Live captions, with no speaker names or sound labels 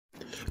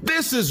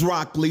This is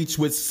Rock Leach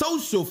with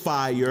Social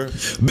Fire.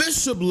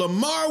 Bishop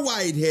Lamor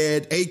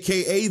Whitehead,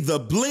 a.k.a. the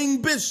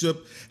Bling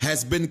Bishop,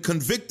 has been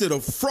convicted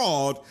of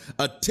fraud,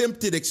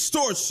 attempted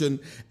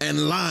extortion,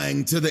 and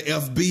lying to the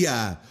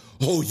FBI.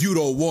 Oh, you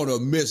don't want to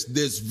miss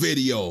this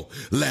video.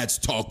 Let's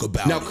talk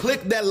about it. Now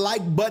click that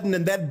like button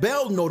and that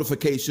bell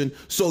notification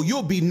so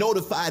you'll be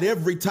notified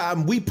every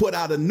time we put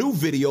out a new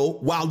video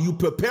while you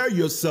prepare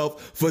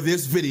yourself for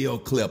this video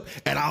clip.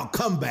 And I'll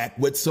come back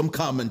with some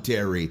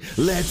commentary.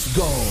 Let's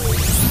go.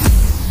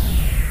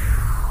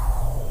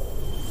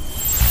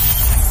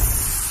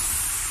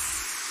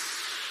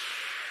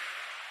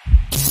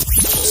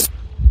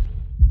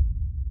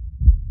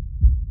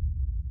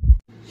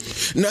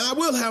 Now, I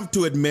will have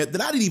to admit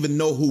that I didn't even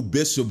know who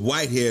Bishop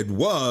Whitehead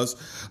was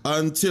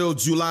until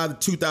July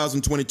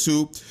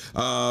 2022,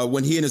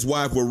 when he and his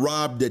wife were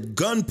robbed at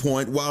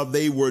gunpoint while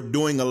they were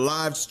doing a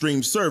live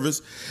stream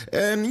service.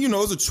 And, you know,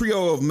 it was a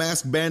trio of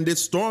masked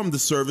bandits stormed the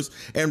service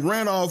and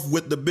ran off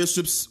with the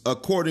bishop's,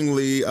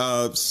 accordingly,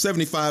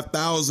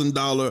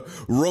 $75,000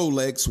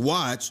 Rolex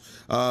watch,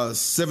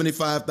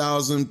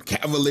 $75,000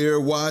 Cavalier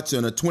watch,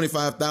 and a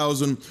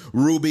 $25,000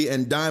 ruby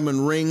and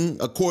diamond ring,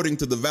 according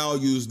to the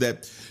values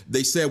that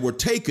they said were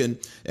taken.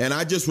 And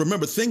I just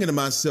remember thinking to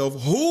myself,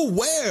 who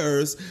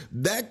wears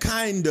that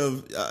kind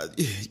of,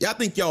 I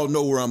think y'all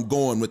know where I'm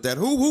going with that.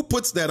 Who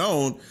puts that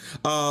on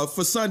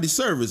for Sunday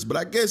service? But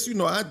I guess, you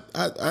know, I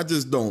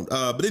just don't.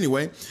 But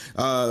anyway,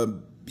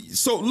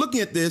 so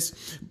looking at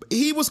this,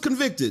 he was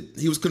convicted.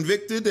 He was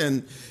convicted,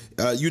 and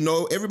you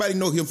know, everybody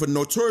know him for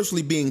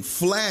notoriously being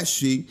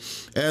flashy,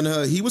 and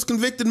he was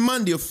convicted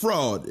Monday of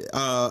fraud,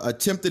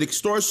 attempted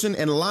extortion,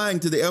 and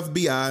lying to the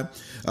FBI.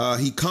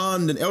 He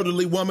conned an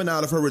elderly woman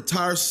out of her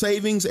retired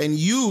savings and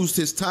used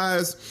his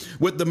ties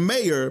with the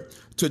mayor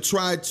to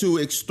try to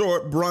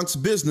extort Bronx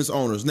business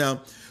owners.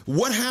 Now,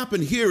 what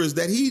happened here is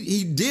that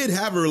he did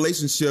have a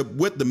relationship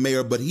with the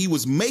mayor, but he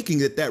was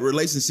making it that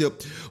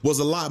relationship was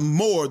a lot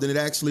more than it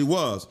actually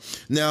was.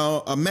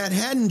 Now,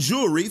 Manhattan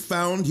Jewelry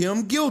found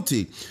him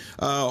guilty,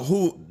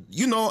 who,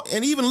 you know,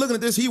 and even looking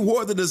at this, he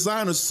wore the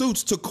designer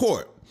suits to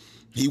court.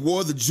 He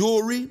wore the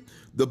jewelry,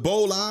 the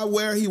bold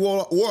eyewear, he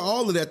wore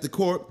all of that to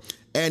court,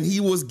 and he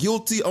was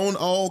guilty on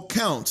all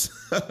counts.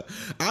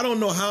 I don't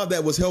know how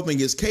that was helping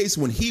his case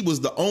when he was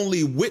the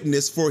only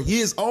witness for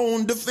his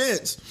own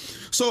defense.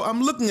 So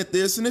I'm looking at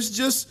this, and it's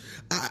just,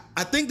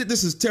 I think that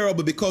this is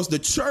terrible because the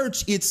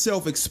church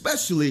itself,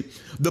 especially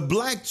the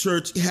black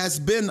church, has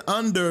been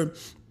under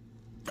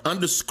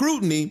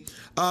scrutiny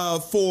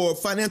for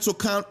financial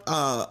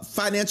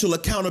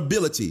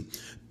accountability.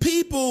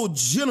 People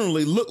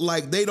generally look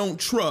like they don't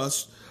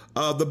trust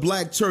the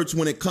black church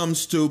when it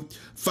comes to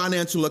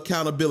financial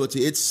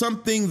accountability. It's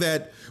something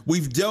that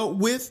we've dealt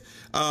with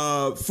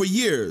for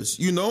years,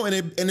 you know, and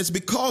it's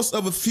because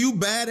of a few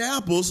bad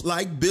apples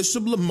like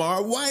Bishop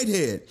Lamor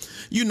Whitehead,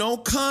 you know,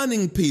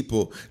 conning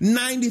people.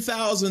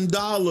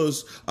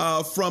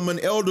 $90,000 from an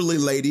elderly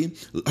lady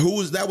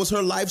that was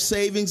her life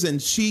savings, and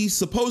she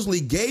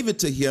supposedly gave it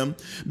to him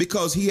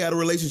because he had a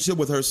relationship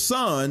with her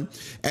son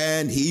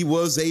and he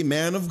was a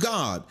man of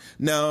God.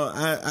 Now,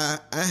 I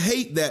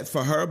hate that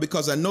for her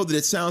because I know that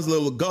it sounds a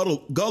little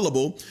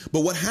gullible,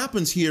 but what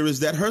happens here is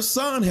that her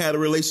son had a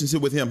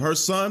relationship with him. Her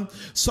son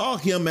saw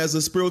him as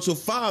a spiritual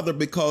father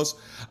because,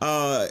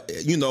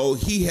 you know,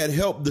 he had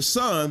helped the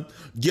son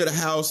get a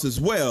house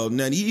as well.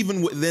 Now,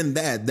 even within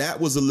that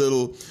was a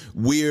little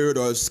weird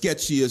or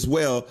sketchy as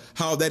well,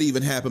 how that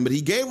even happened. But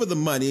he gave her the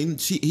money.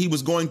 He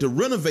was going to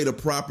renovate a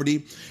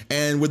property,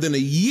 and within a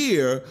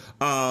year,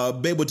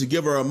 be able to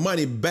give her her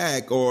money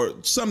back or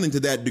something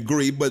to that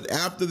degree. But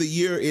after the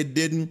year, it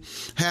didn't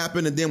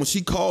happen. And then when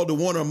she called to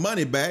want her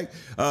money back,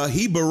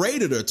 he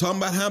berated her, talking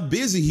about how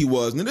busy he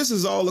was. Now, this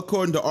is all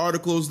according to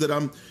articles that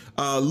I'm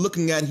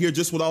looking at here,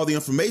 just with all the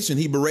information.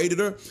 He berated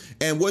her,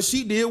 and what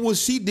she did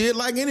was she did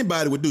like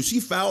anybody would do.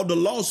 She filed a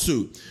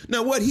lawsuit.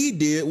 Now, what he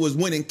did was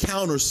went and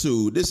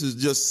countersued. This is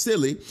just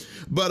silly,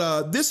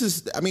 but this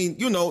is, I mean,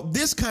 you know,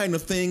 this kind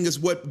of thing is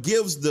what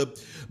gives the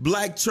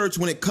black church,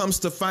 when it comes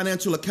to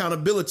financial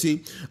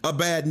accountability, a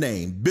bad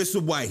name.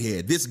 Bishop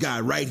Whitehead, this guy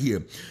right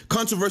here.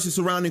 Controversy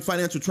surrounding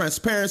financial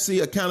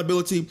transparency,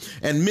 accountability,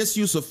 and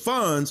misuse of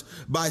funds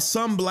by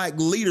some black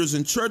leaders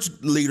and church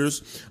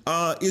leaders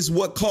is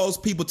what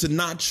caused people to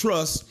not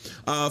trust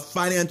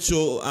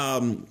financial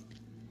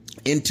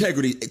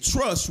integrity,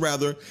 trust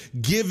rather,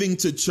 giving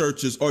to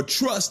churches, or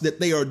trust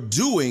that they are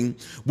doing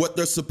what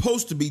they're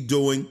supposed to be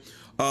doing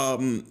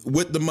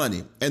with the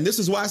money. And this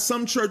is why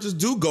some churches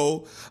do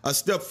go a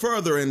step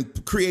further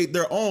and create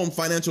their own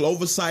financial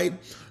oversight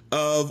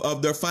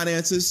of their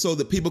finances so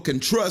that people can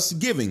trust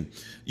giving.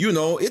 You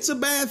know, it's a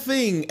bad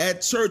thing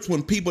at church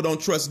when people don't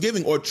trust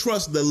giving or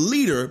trust the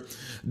leader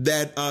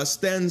that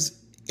stands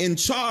in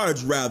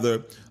charge,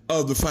 rather,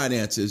 of the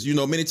finances. You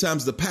know, many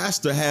times the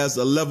pastor has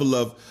a level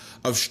of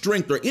of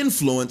strength or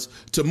influence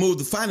to move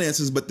the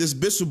finances, but this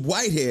Bishop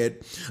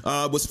Whitehead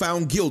was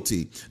found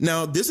guilty.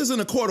 Now, this isn't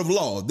a court of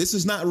law. This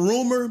is not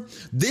rumor.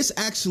 This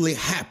actually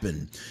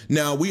happened.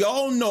 Now, we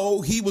all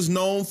know he was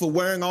known for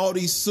wearing all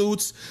these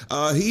suits.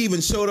 He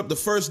even showed up the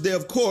first day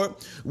of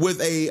court with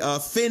a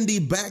Fendi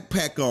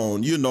backpack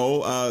on,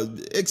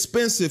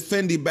 expensive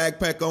Fendi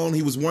backpack on.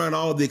 He was wearing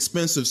all the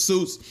expensive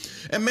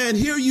suits. And man,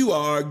 here you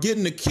are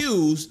getting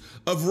accused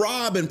of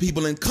robbing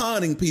people and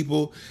conning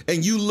people,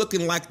 and you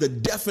looking like the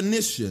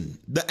definition,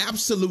 the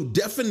absolute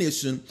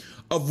definition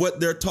of what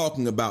they're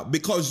talking about,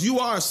 because you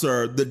are,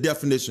 sir, the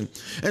definition.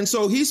 And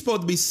so he's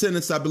supposed to be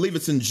sentenced. I believe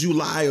it's in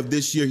July of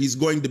this year. He's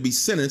going to be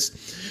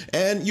sentenced.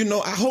 And,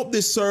 I hope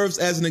this serves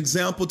as an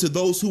example to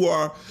those who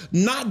are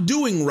not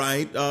doing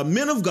right,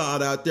 men of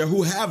God out there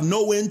who have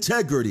no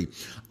integrity.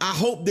 I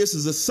hope this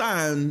is a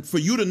sign for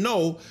you to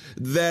know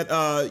that,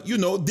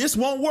 this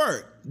won't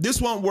work.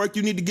 This won't work.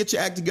 You need to get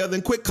your act together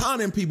and quit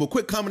conning people,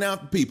 quit coming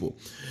after people.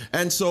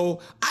 And so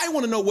I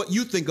want to know what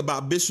you think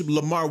about Bishop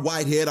Lamor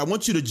Whitehead. I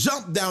want you to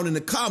jump down in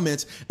the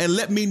comments and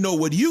let me know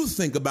what you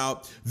think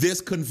about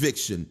this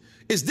conviction.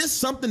 Is this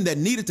something that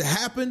needed to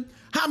happen?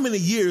 How many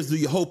years do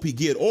you hope he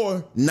get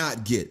or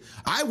not get?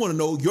 I want to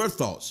know your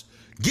thoughts.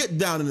 Get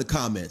down in the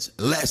comments.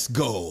 Let's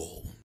go.